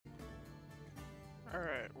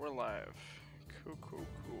Alright, we're live. Cool, cool,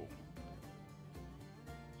 cool.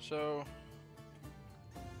 So,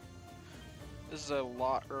 this is a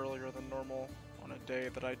lot earlier than normal on a day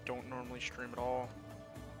that I don't normally stream at all.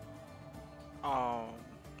 I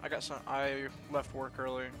left work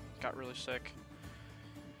early, got really sick,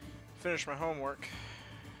 finished my homework,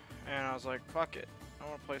 and I was like, fuck it, I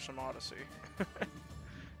want to play some Odyssey.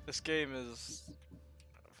 This game is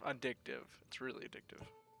addictive. It's really addictive.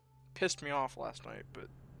 Pissed me off last night, but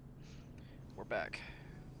we're back.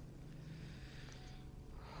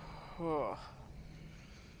 But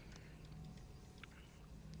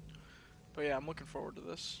yeah, I'm looking forward to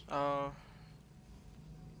this.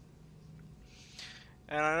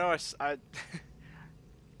 And I know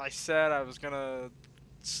I said I was gonna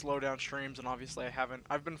slow down streams, and obviously I haven't.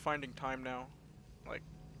 I've been finding time now, like,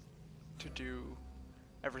 to do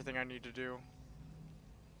everything I need to do.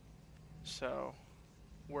 So,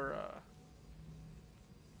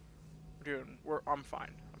 I'm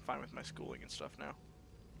fine. I'm fine with my schooling and stuff now.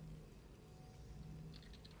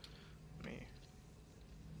 Let me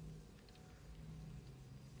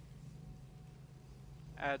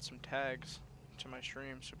add some tags to my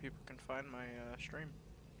stream so people can find my stream.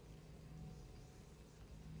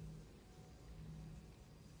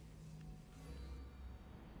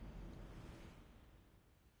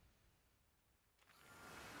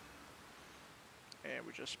 And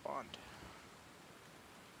we just spawned.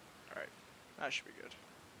 Alright, that should be good.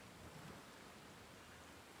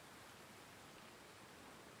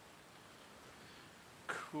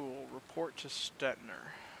 Cool, report to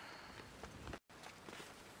Stettner.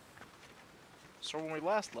 So when we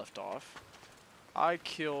last left off, I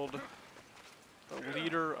killed the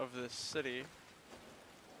leader of this city.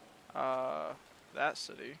 That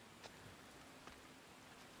city.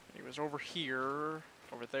 He was over here,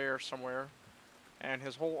 over there somewhere, and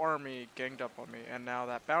his whole army ganged up on me, and now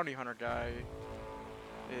that bounty hunter guy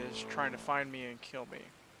is trying to find me and kill me.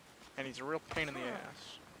 And he's a real pain in the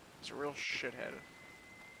ass. He's a real shithead.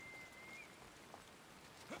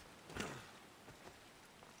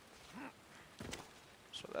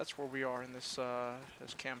 So that's where we are in this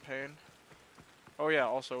this campaign. Oh yeah,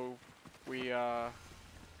 also we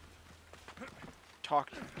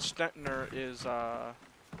talked. Stettner is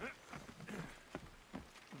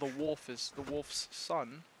the wolf's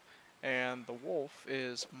son, and the wolf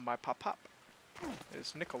is my pop.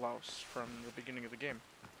 Is Nikolaus from the beginning of the game.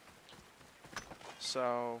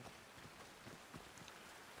 So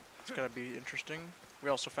it's gonna be interesting. We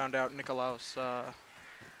also found out Nikolaus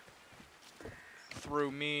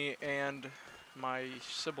through me and my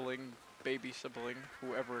sibling, baby sibling,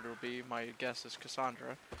 whoever it'll be, my guess is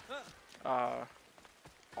Cassandra,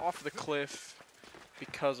 off the cliff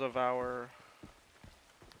because of our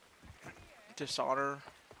dishonor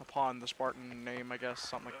upon the Spartan name, I guess,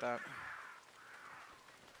 something like that.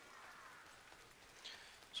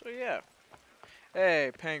 So yeah.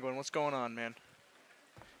 Hey, Penguin, what's going on, man?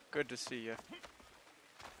 Good to see you.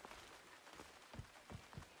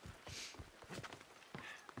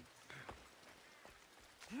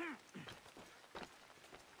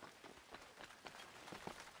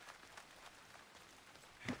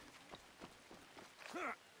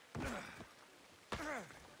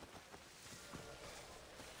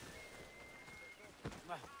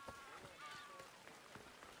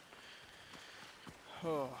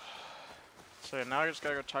 So yeah, now I just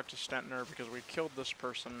gotta go talk to Stettner because we killed this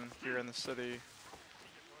person here in the city.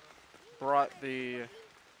 Brought the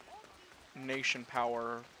nation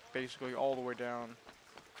power basically all the way down.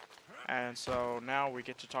 And so now we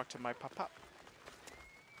get to talk to my papa.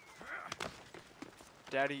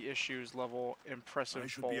 Daddy issues level impressive. I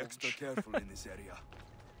should be extra careful in this area.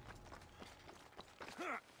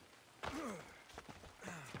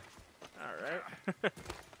 Alright.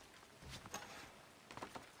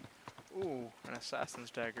 Ooh, an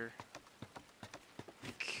assassin's dagger.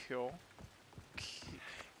 Kill.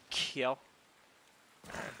 Kill.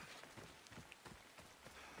 Alright.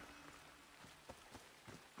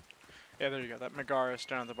 Yeah, there you go. That Megaris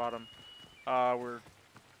down at the bottom.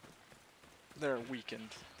 They're weakened.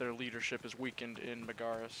 Their leadership is weakened in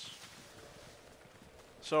Megaris.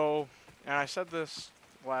 So, and I said this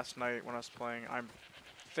last night when I was playing, I'm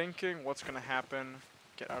thinking what's going to happen.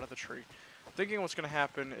 Get out of the tree. Thinking what's going to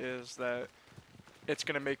happen is that it's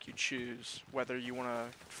going to make you choose whether you want to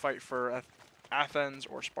fight for Athens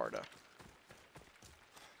or Sparta.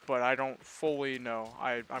 But I don't fully know.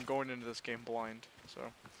 I'm going into this game blind, so.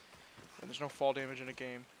 And there's no fall damage in a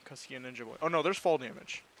game, because he a ninja boy. Oh no, there's fall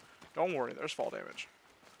damage. Don't worry, there's fall damage.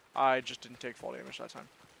 I just didn't take fall damage that time.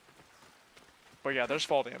 But yeah, there's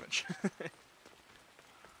fall damage.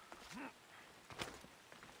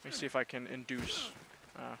 me see if I can induce.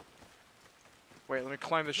 Wait, let me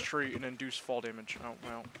climb this tree and induce fall damage. Oh,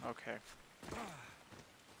 well, okay.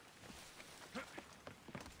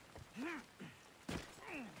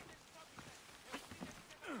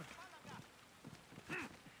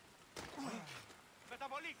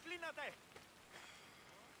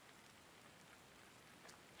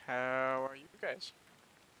 How are you guys?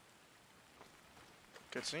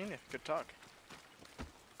 Good seeing you. Good talk.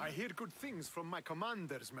 I hear good things from my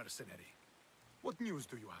commanders, mercenary. What news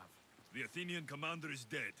do you have? The Athenian commander is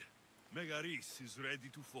dead. Megaris is ready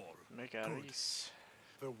to fall. Megaris.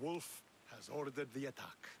 The wolf has ordered the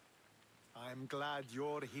attack. I'm glad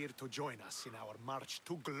you're here to join us in our march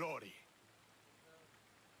to glory.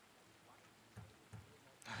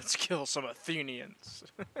 Let's kill some Athenians.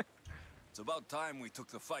 It's about time we took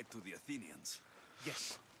the fight to the Athenians.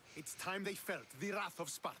 Yes, it's time they felt the wrath of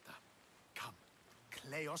Sparta. Come,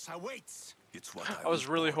 Kleos awaits. It's what I was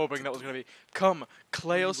really born hoping to that was do. going to be, come,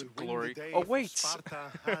 Kleos We will win glory the day for awaits.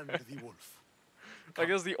 Sparta and the wolf. I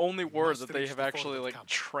guess the only we word must that they reach have the actually forward like camp.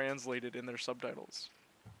 translated in their subtitles.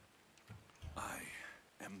 I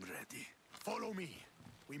am ready. Follow me.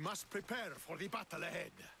 We must prepare for the battle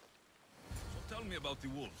ahead. So tell me about the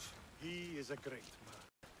wolf. He is a great man.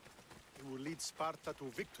 He will lead Sparta to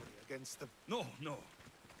victory against the... No, no.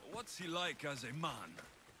 What's he like as a man?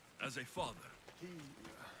 As a father? He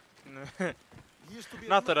used to be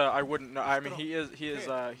Not a that man. I wouldn't know. I mean, he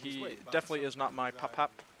definitely is not my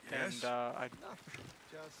pop. Yes? And I Nothing.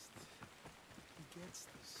 Just... He gets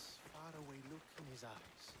this faraway look in his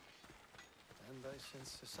eyes. And I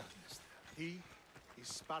sense a sadness there. He is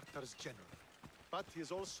Sparta's general. But he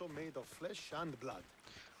is also made of flesh and blood.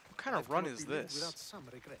 what kind of Life run cannot is be lived this? without some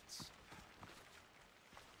regrets.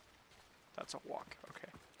 That's a walk. Okay.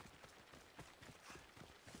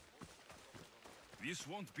 This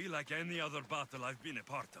won't be like any other battle I've been a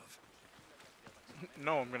part of.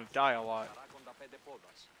 No, I'm gonna die a lot.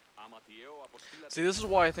 See, this is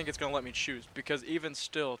why I think it's gonna let me choose, because even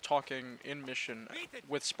still, talking in mission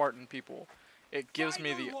with Spartan people, it gives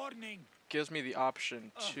me the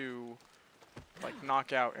option to like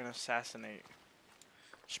knock out and assassinate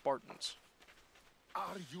Spartans.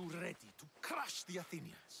 Are you ready to crush the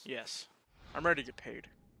Athenians? Yes, I'm ready to get paid.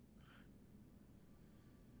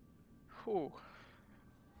 Whew.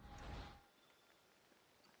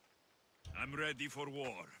 I'm ready for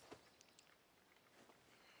war.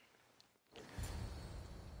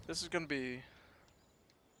 This is gonna be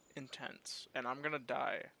intense, and I'm gonna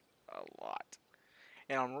die a lot.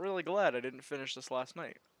 And I'm really glad I didn't finish this last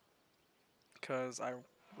night, because I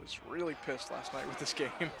was really pissed last night with this game.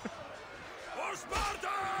 For Sparta!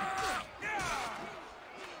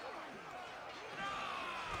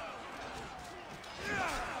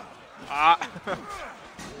 Ah!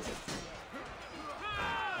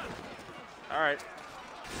 Alright.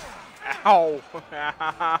 Ow!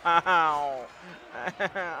 Ow!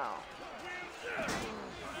 Ow!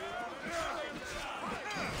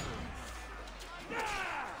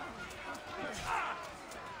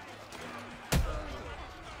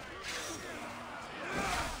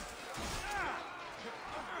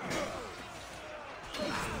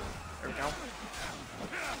 There we go.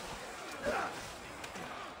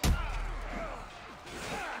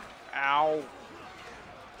 Ow.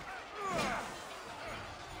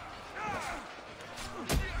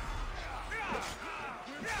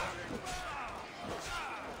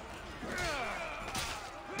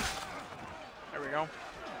 There we go.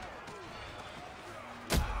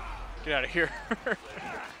 Get out of here.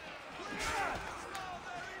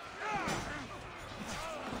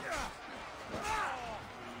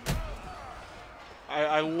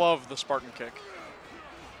 I love the Spartan kick.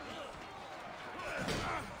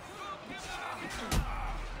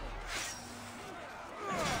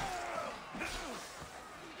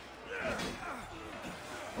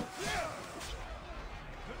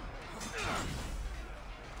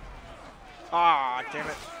 Ah, damn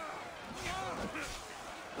it.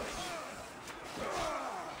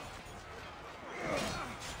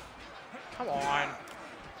 Come on.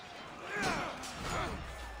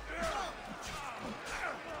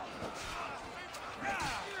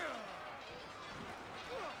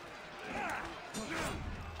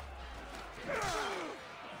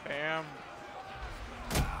 Bam.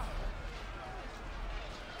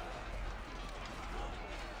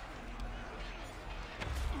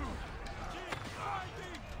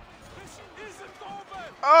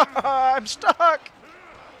 Ah, I'm stuck.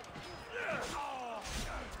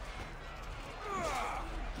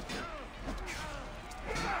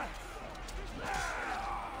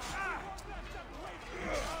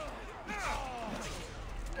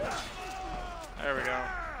 There we go.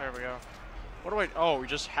 There What do I... Oh, we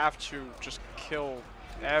just have to just kill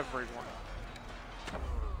everyone.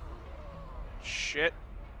 Shit.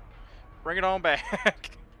 Bring it on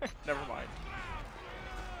back. Never mind.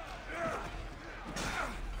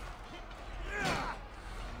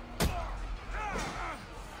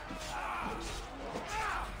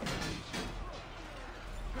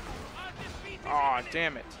 Aw,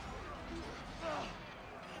 damn it.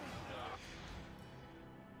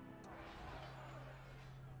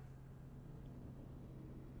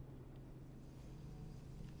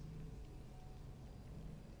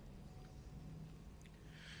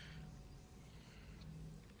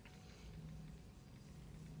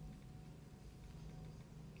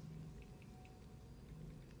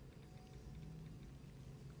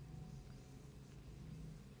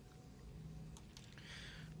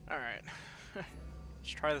 Alright. Let's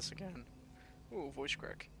try this again. Ooh, voice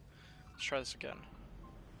crack. Let's try this again.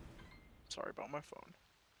 Sorry about my phone.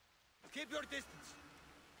 Keep your distance.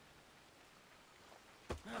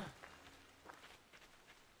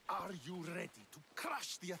 Are you ready to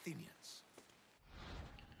crush the Athenians?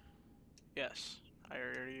 Yes, I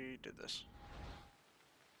already did this.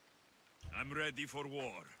 I'm ready for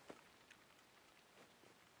war.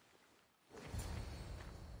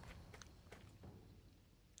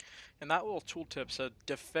 And that little tooltip said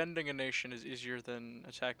defending a nation is easier than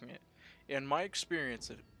attacking it. In my experience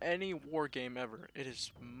of any war game ever, it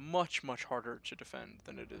is much, much harder to defend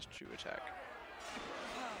than it is to attack.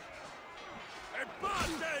 A bad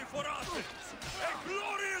day for Athens! A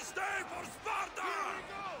glorious day for Sparta!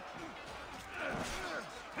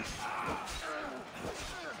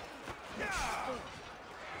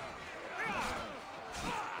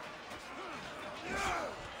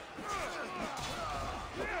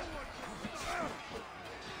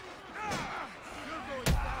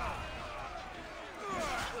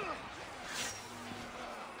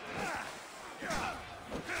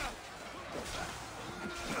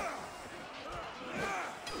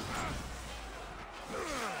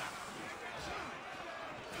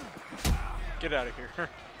 Get out of here.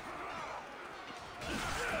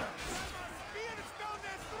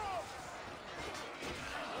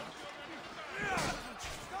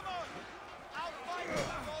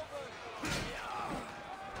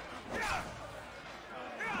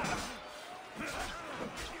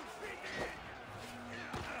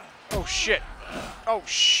 Oh shit. Oh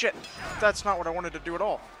shit. That's not what I wanted to do at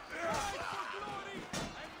all.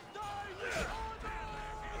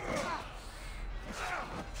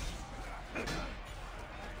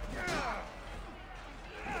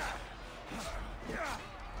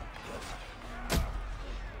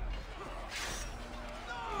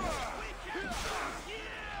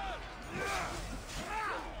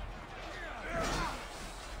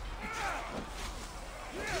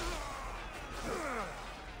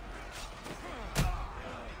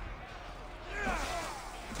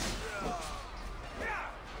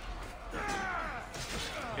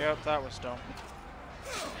 Yep, that was dumb.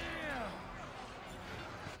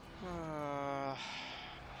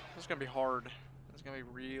 This is gonna be hard. It's gonna be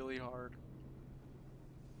really hard.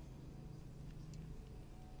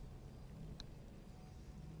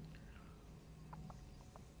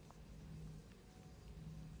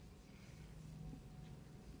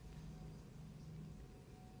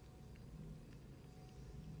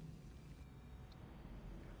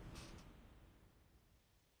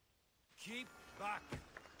 Keep back.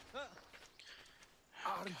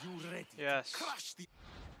 Are you ready Yes. to crush the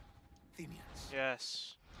Athenians?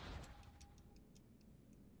 Yes.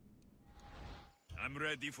 I'm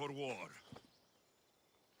ready for war.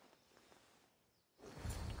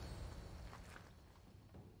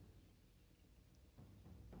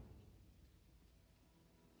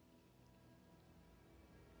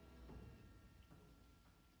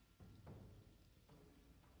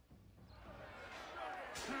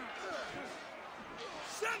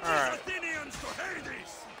 Send Alright. these Athenians to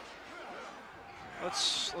Hades!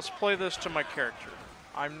 Let's play this to my character.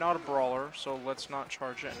 I'm not a brawler, so let's not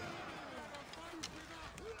charge in.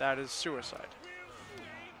 That is suicide.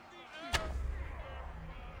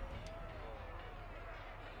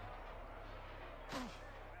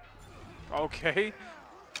 Okay.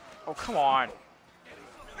 Oh, come on.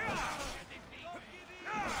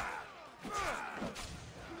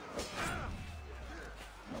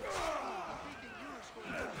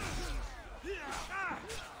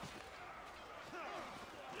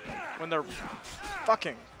 When they're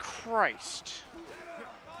fucking Christ.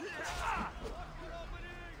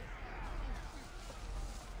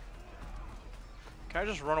 Can I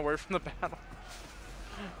just run away from the battle?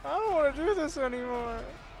 I don't want to do this anymore.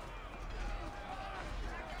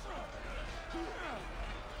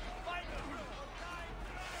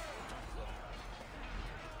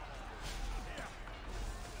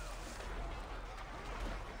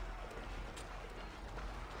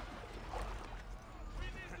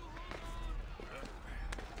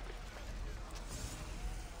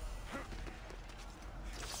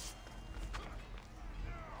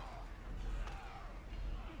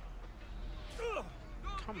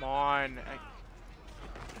 Come on.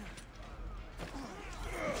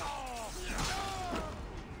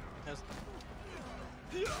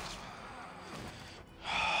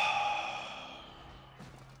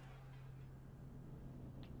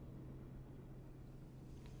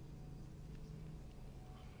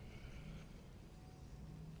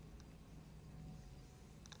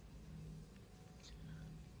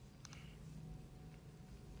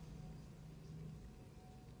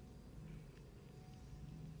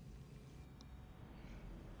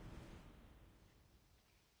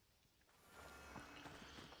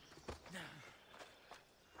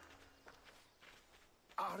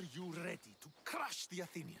 Are you ready to crush the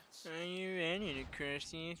Athenians? Are you ready to crush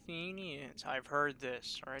the Athenians? I've heard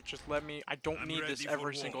this. Alright, just let me. I don't need this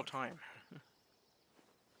every single time.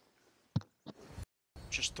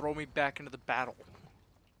 Just throw me back into the battle.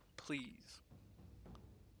 Please.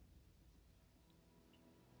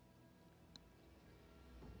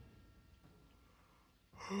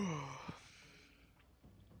 A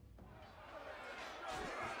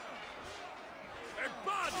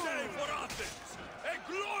bad day for Athens! A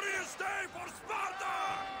glorious day for Sparta!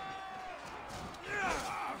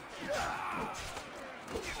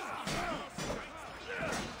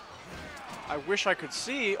 I wish I could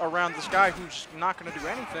see around this guy who's not going to do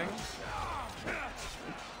anything.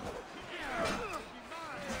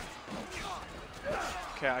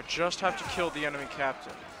 Okay, I just have to kill the enemy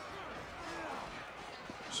captain.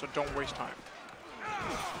 So don't waste time.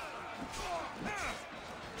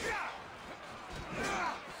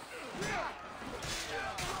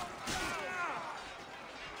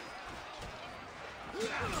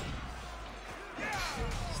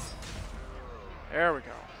 There we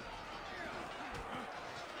go.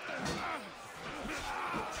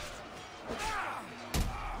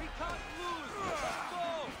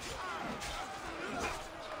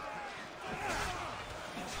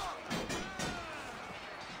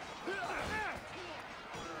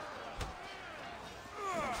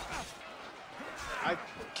 I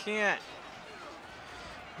can't.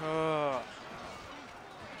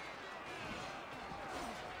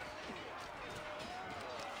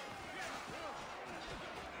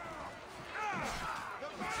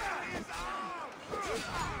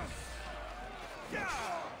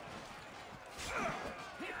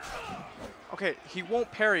 Okay, he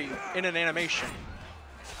won't parry in an animation.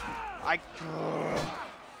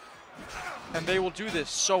 And they will do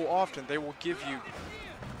this so often. They will give you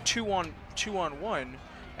two on one,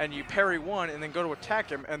 and you parry one and then go to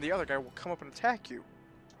attack him, and the other guy will come up and attack you.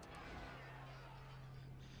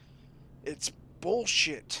 It's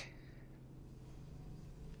bullshit.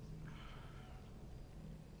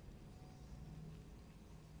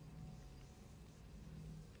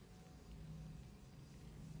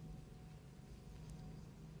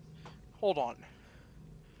 Hold on.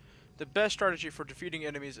 The best strategy for defeating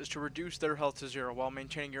enemies is to reduce their health to 0 while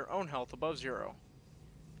maintaining your own health above 0.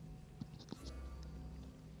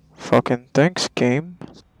 Fucking thanks, game.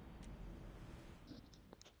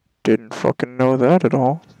 Didn't fucking know that at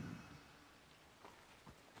all.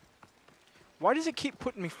 Why does it keep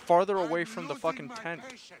putting me farther away from the fucking tent?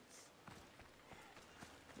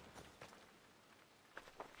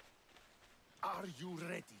 Are you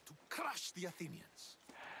ready to crush the Athenians?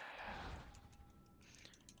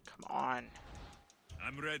 Come on.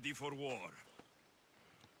 I'm ready for war.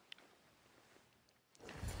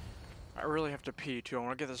 I really have to pee too. I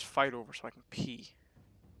want to get this fight over so I can pee.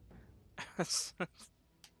 This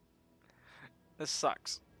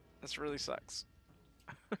sucks. This really sucks.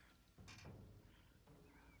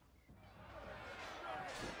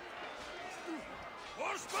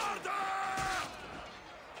 For Sparta!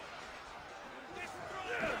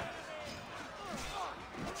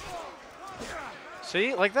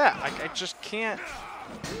 See? Like that. I just can't.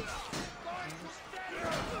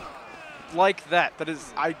 Like that. That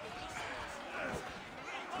is.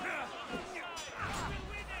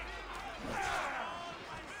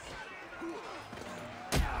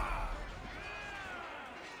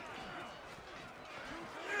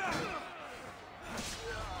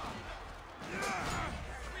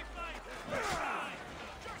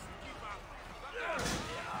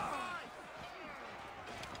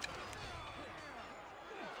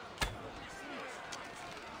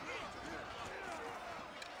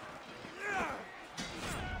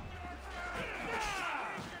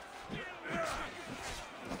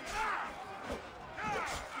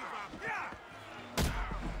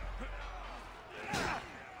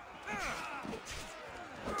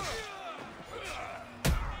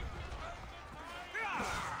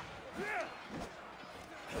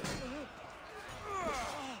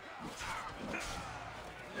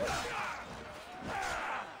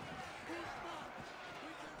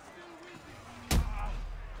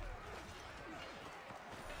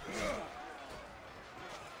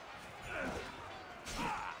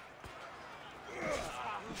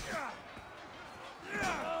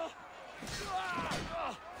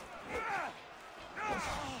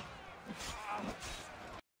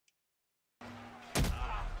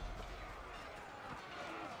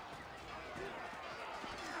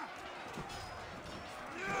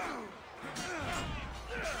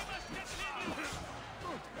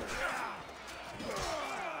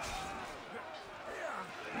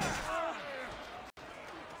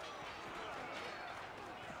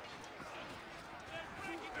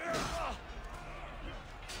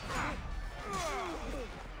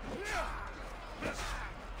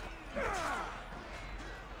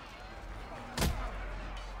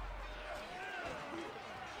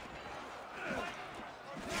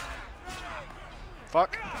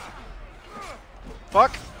 Fuck.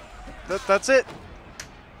 Fuck. That's it.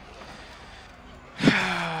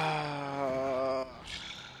 I'm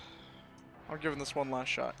giving this one last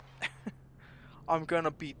shot. I'm gonna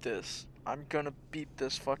beat this. I'm gonna beat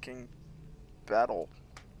this fucking battle.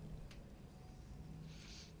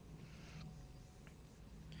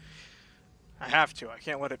 I have to. I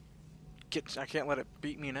can't let it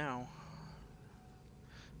beat me now.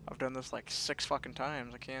 I've done this like 6 fucking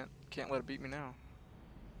times. I can't let it beat me now.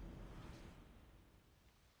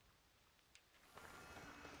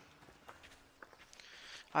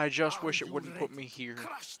 I just wish it wouldn't put me here.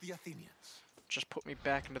 Crush the Athenians. Just put me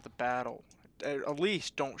back into the battle. At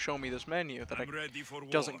least don't show me this menu that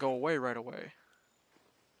doesn't go away right away.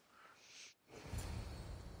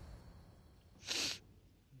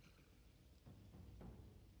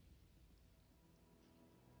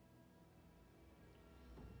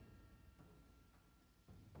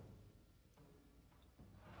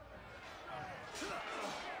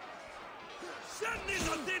 Send these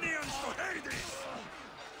Athenians to Hades!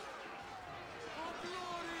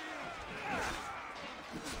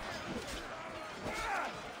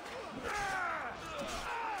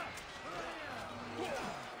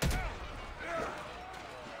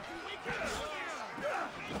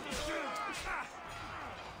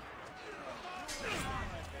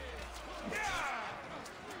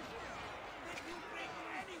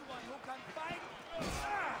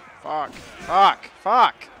 Fuck. Fuck.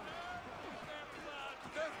 Fuck.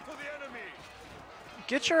 Death to the enemy!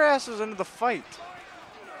 Get your asses into the fight.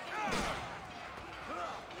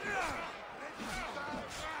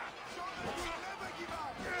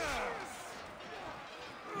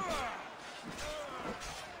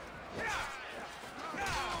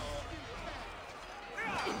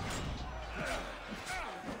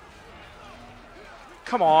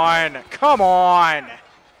 Come on. Come on.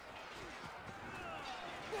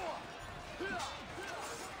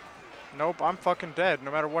 Nope, I'm fucking dead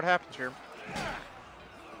no matter what happens here.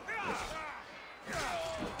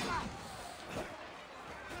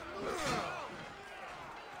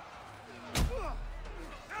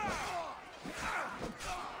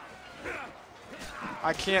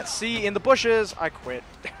 I can't see in the bushes. I quit.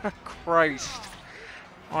 Christ.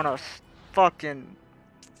 On a fucking...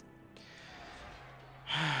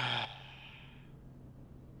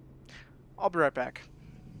 I'll be right back.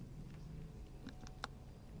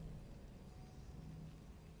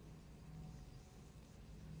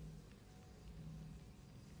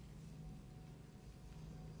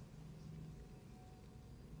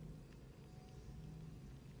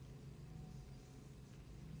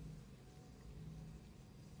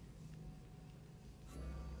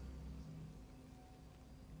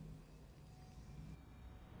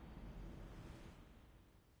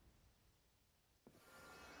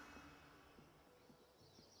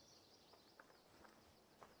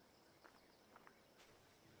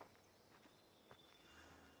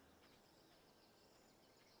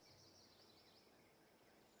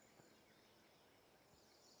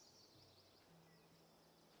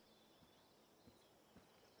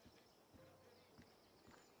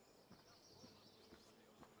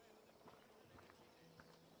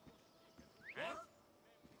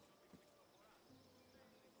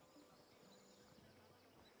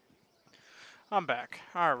 I'm back.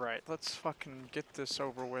 Alright, let's fucking get this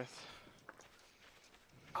over with.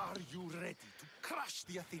 Are you ready to crush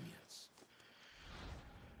the Athenians?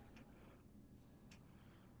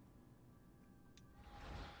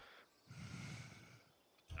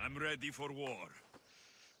 I'm ready for war.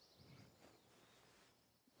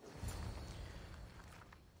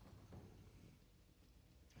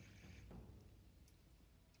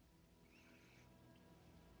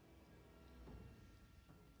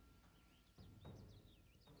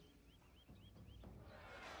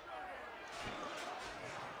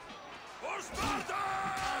 For Sparta!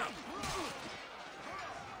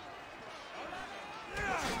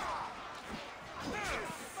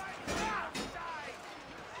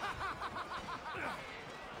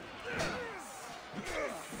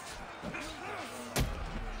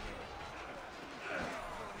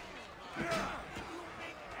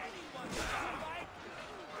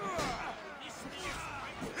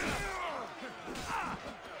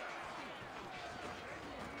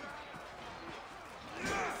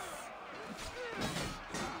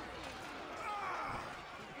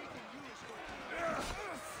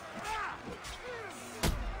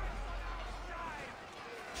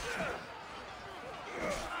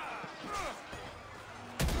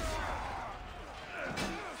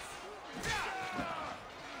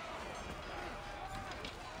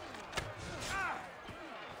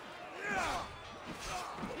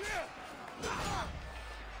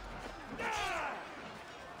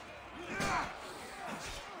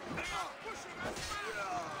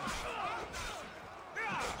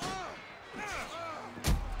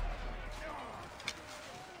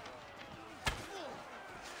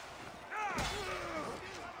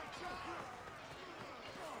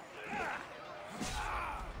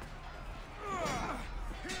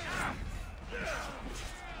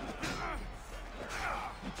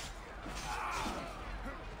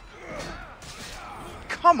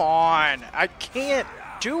 Come on! I can't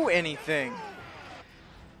do anything!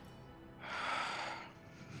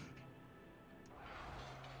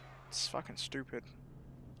 It's fucking stupid.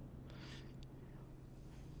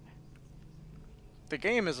 The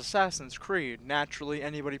game is Assassin's Creed. Naturally,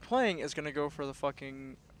 anybody playing is gonna go for the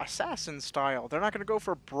fucking assassin style. They're not gonna go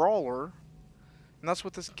for brawler. And that's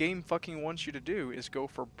what this game fucking wants you to do, is go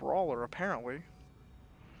for brawler, apparently.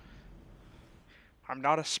 I'm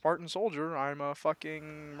not a Spartan soldier, I'm a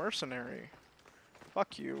fucking mercenary.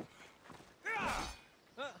 Fuck you.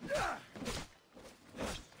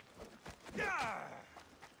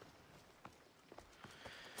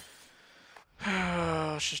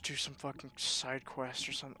 Let's just do some fucking side quest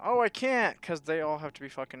or something. Oh, I can't, because they all have to be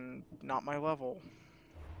fucking not my level.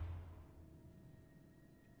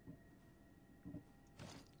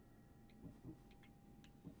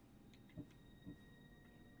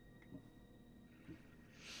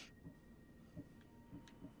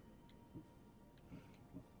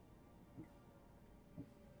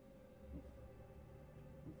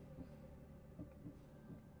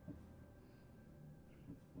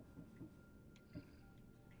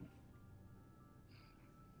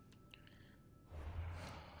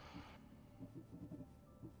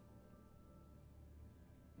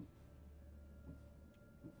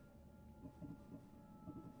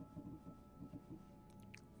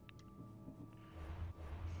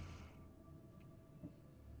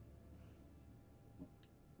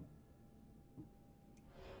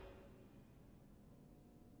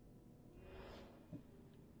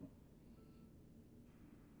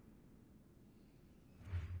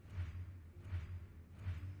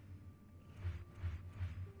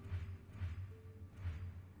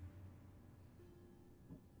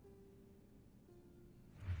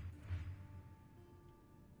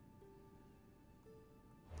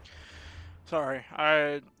 Sorry,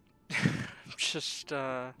 I'm just,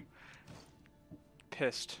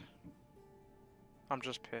 pissed. I'm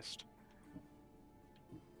just pissed.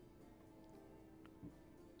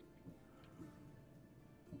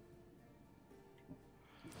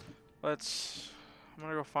 I'm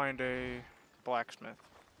gonna go find a blacksmith.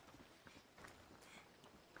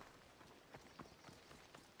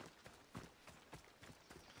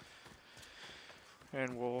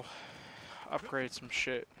 And we'll upgrade some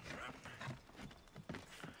shit.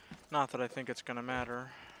 Not that I think it's gonna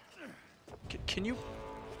matter. Can you?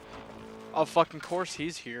 Oh, fucking course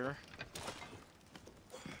he's here.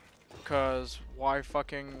 Cause why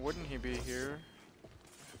fucking wouldn't he be here?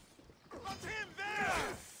 Put him there!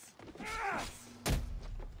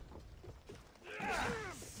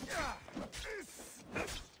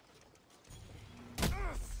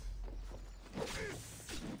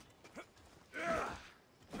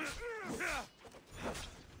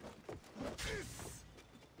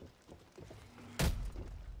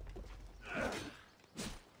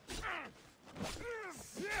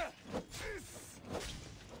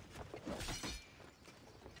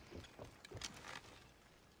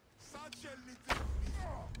 Such a little...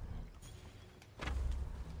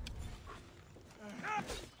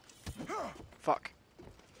 Fuck.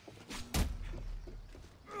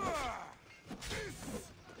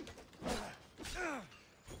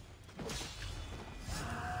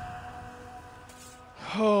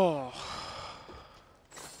 Oh.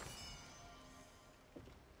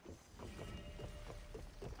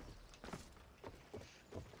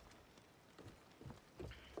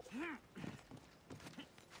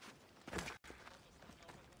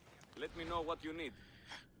 Let me know what you need.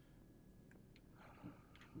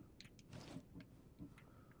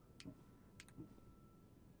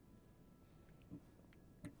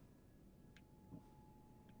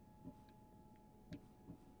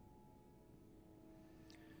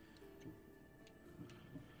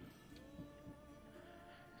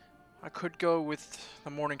 I could go with the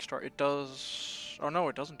Morning Star. It does... Oh no,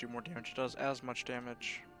 it doesn't do more damage. It does as much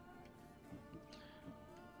damage.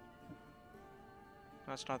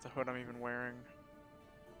 That's not the hood I'm even wearing.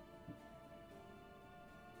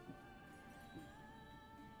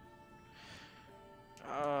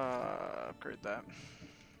 Upgrade that.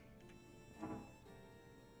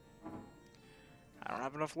 I don't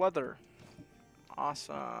have enough leather.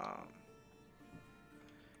 Awesome. Alright,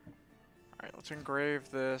 let's engrave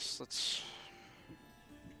this. Let's...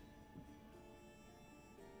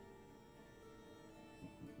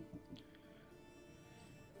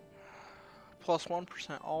 Plus 1%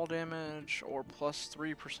 all damage, or plus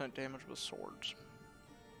 3% damage with swords.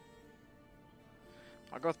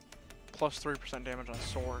 I'll go plus 3% damage on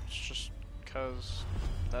swords, just because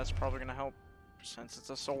that's probably going to help, since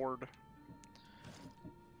it's a sword.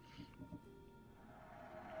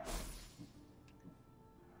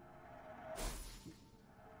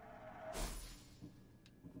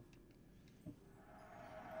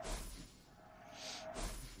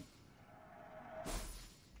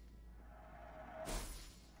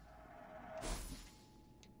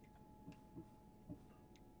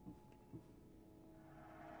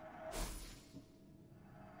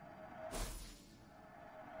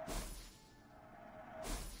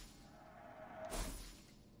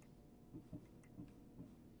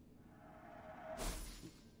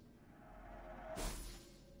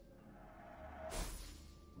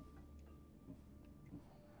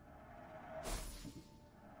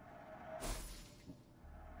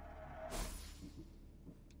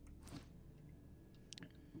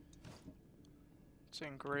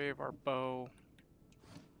 Let's engrave our bow.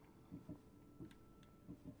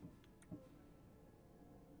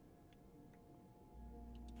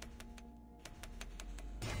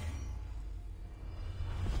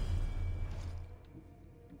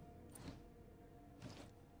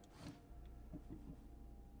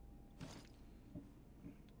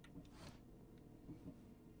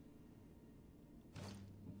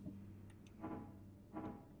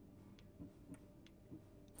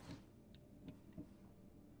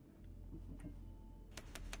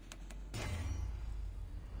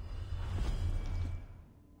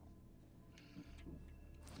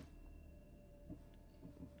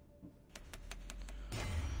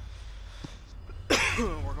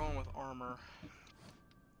 We're going with armor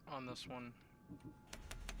on this one.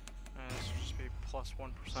 And this will just be plus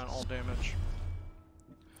 1% all damage.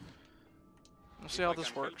 Let's see how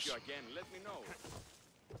this works. Again, let me know.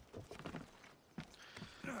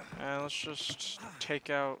 And let's just take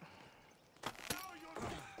out.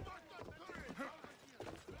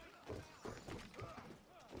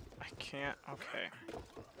 I can't. Okay.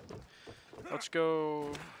 Let's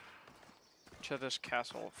go to this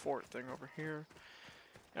castle fort thing over here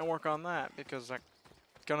and work on that because I'm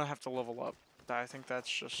gonna have to level up. I think that's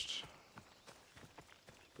just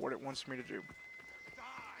what it wants me to do.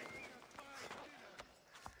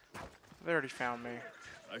 They already found me.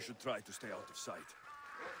 I should try to stay out of sight.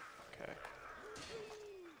 Okay.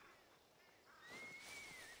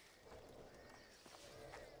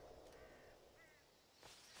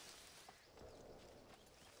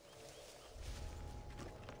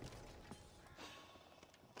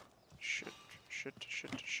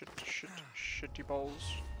 Shitty balls.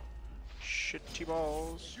 Shitty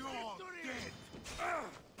balls.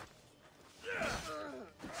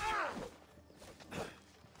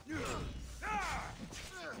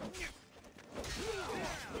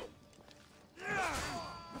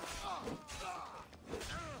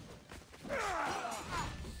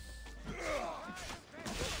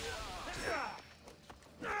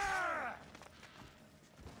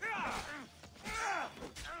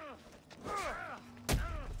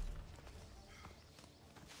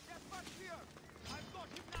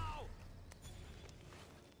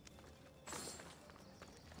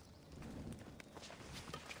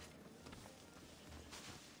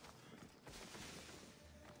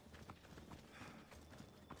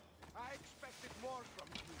 I expected more from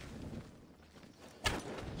you.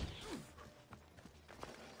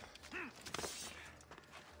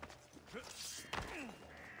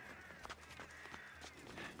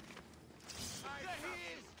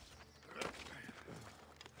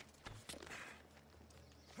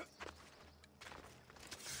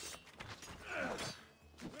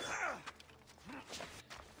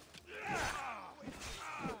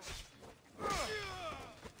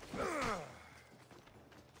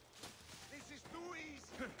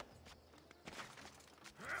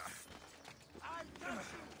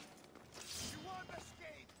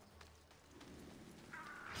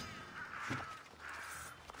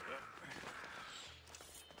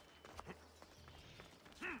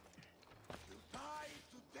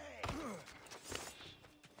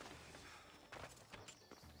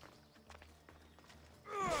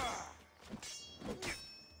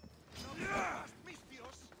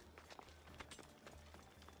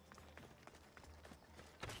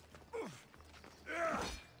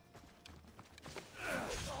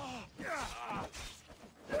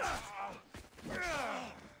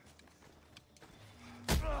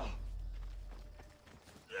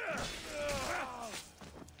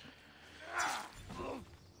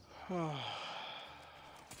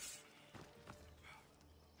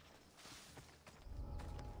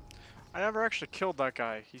 I never actually killed that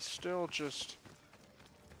guy. He's still just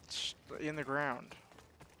in the ground.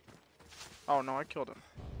 Oh no, I killed him.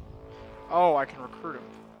 Oh, I can recruit him.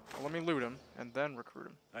 Well, let me loot him and then recruit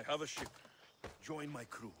him. I have a ship. Join my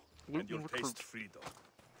crew. Loot and you'll and recruit. taste freedom.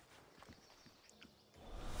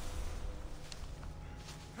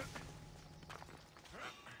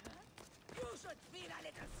 You should feel a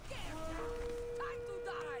little scared. Time to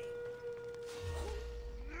die.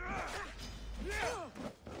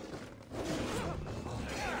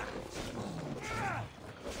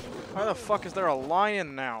 Why the fuck is there a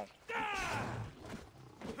lion now?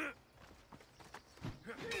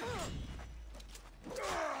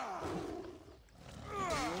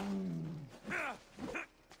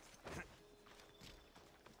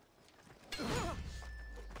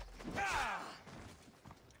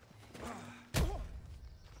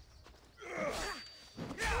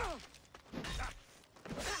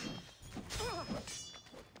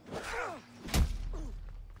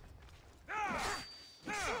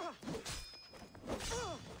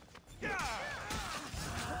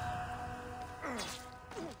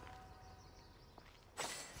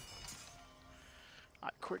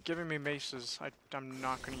 Quit giving me maces. I'm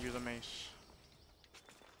not gonna use a mace.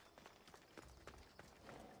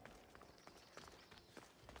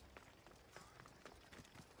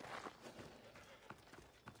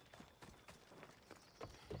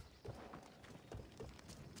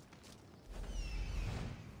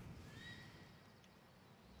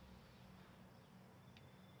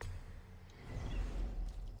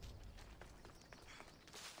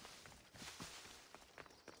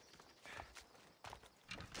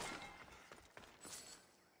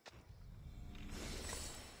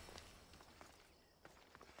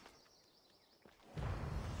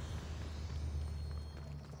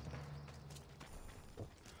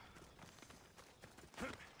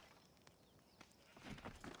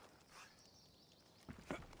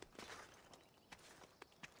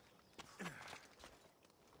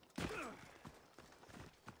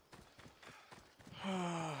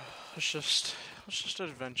 Let's just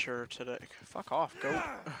adventure today. Fuck off, goat.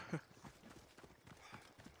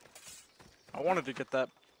 I wanted to get that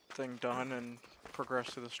thing done and progress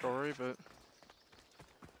through the story, but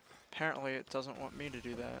apparently it doesn't want me to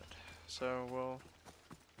do that. So, well...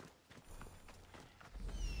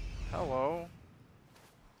 Hello.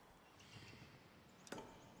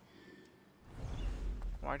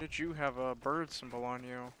 Why did you have a bird symbol on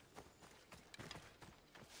you?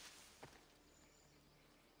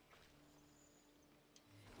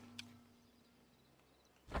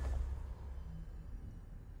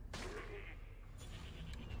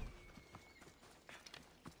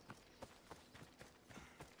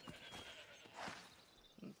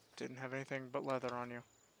 Didn't have anything but leather on you.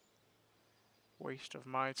 Waste of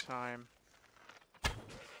my time.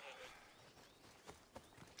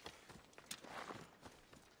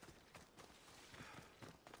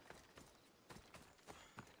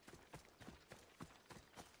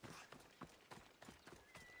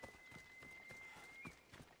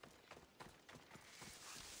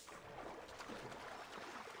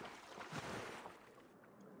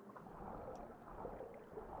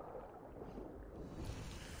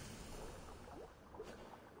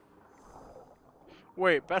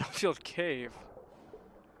 Wait, Battlefield Cave.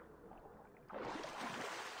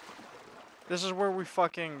 This is where we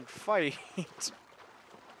fucking fight.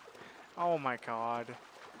 Oh my god.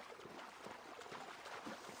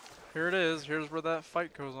 Here it is. Here's where that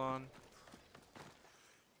fight goes on.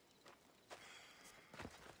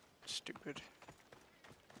 Stupid.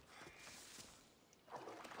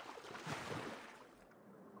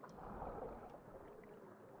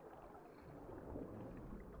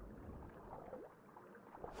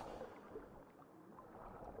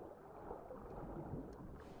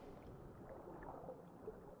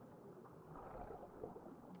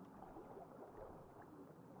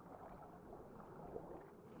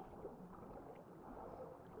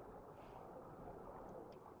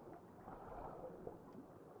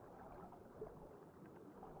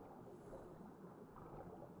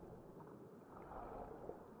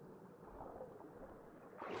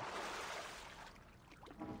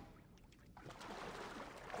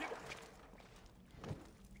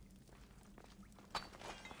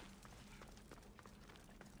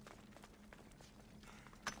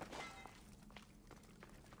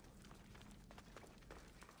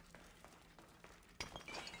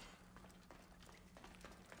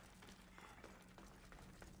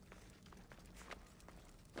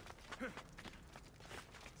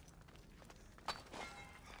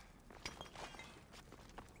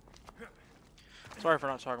 Sorry for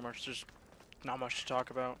not talking much, just not much to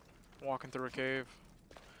talk about. Walking through a cave.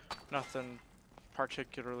 Nothing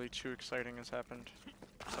particularly too exciting has happened,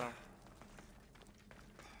 so.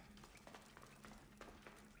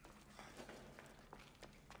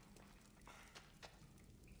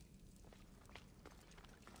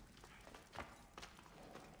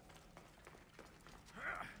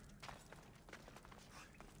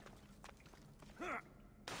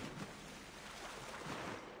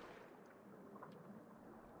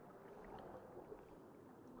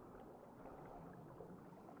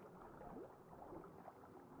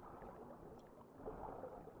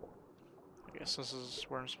 I guess this is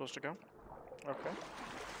where I'm supposed to go. Okay.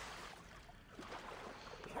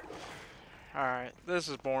 Alright, this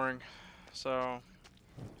is boring. So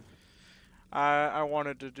I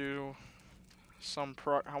wanted to do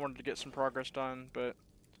I wanted to get some progress done, but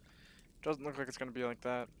doesn't look like it's gonna be like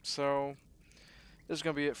that. So this is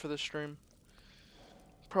gonna be it for this stream.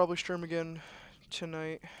 Probably stream again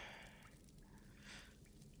tonight.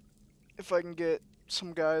 If I can get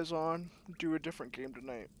some guys on, do a different game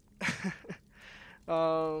tonight.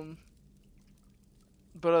 But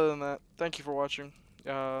other than that, thank you for watching.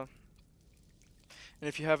 And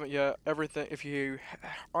if you haven't yet, if you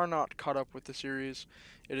are not caught up with the series,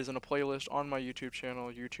 it is in a playlist on my YouTube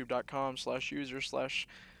channel,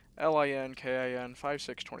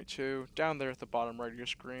 youtube.com/user/LINKIN5622, down there at the bottom right of your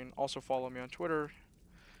screen. Also follow me on Twitter.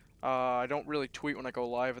 I don't really tweet when I go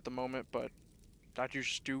live at the moment, but I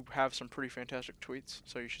just do have some pretty fantastic tweets,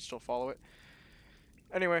 so you should still follow it.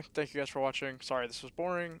 Anyway, thank you guys for watching. Sorry this was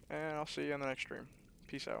boring, and I'll see you in the next stream.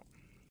 Peace out.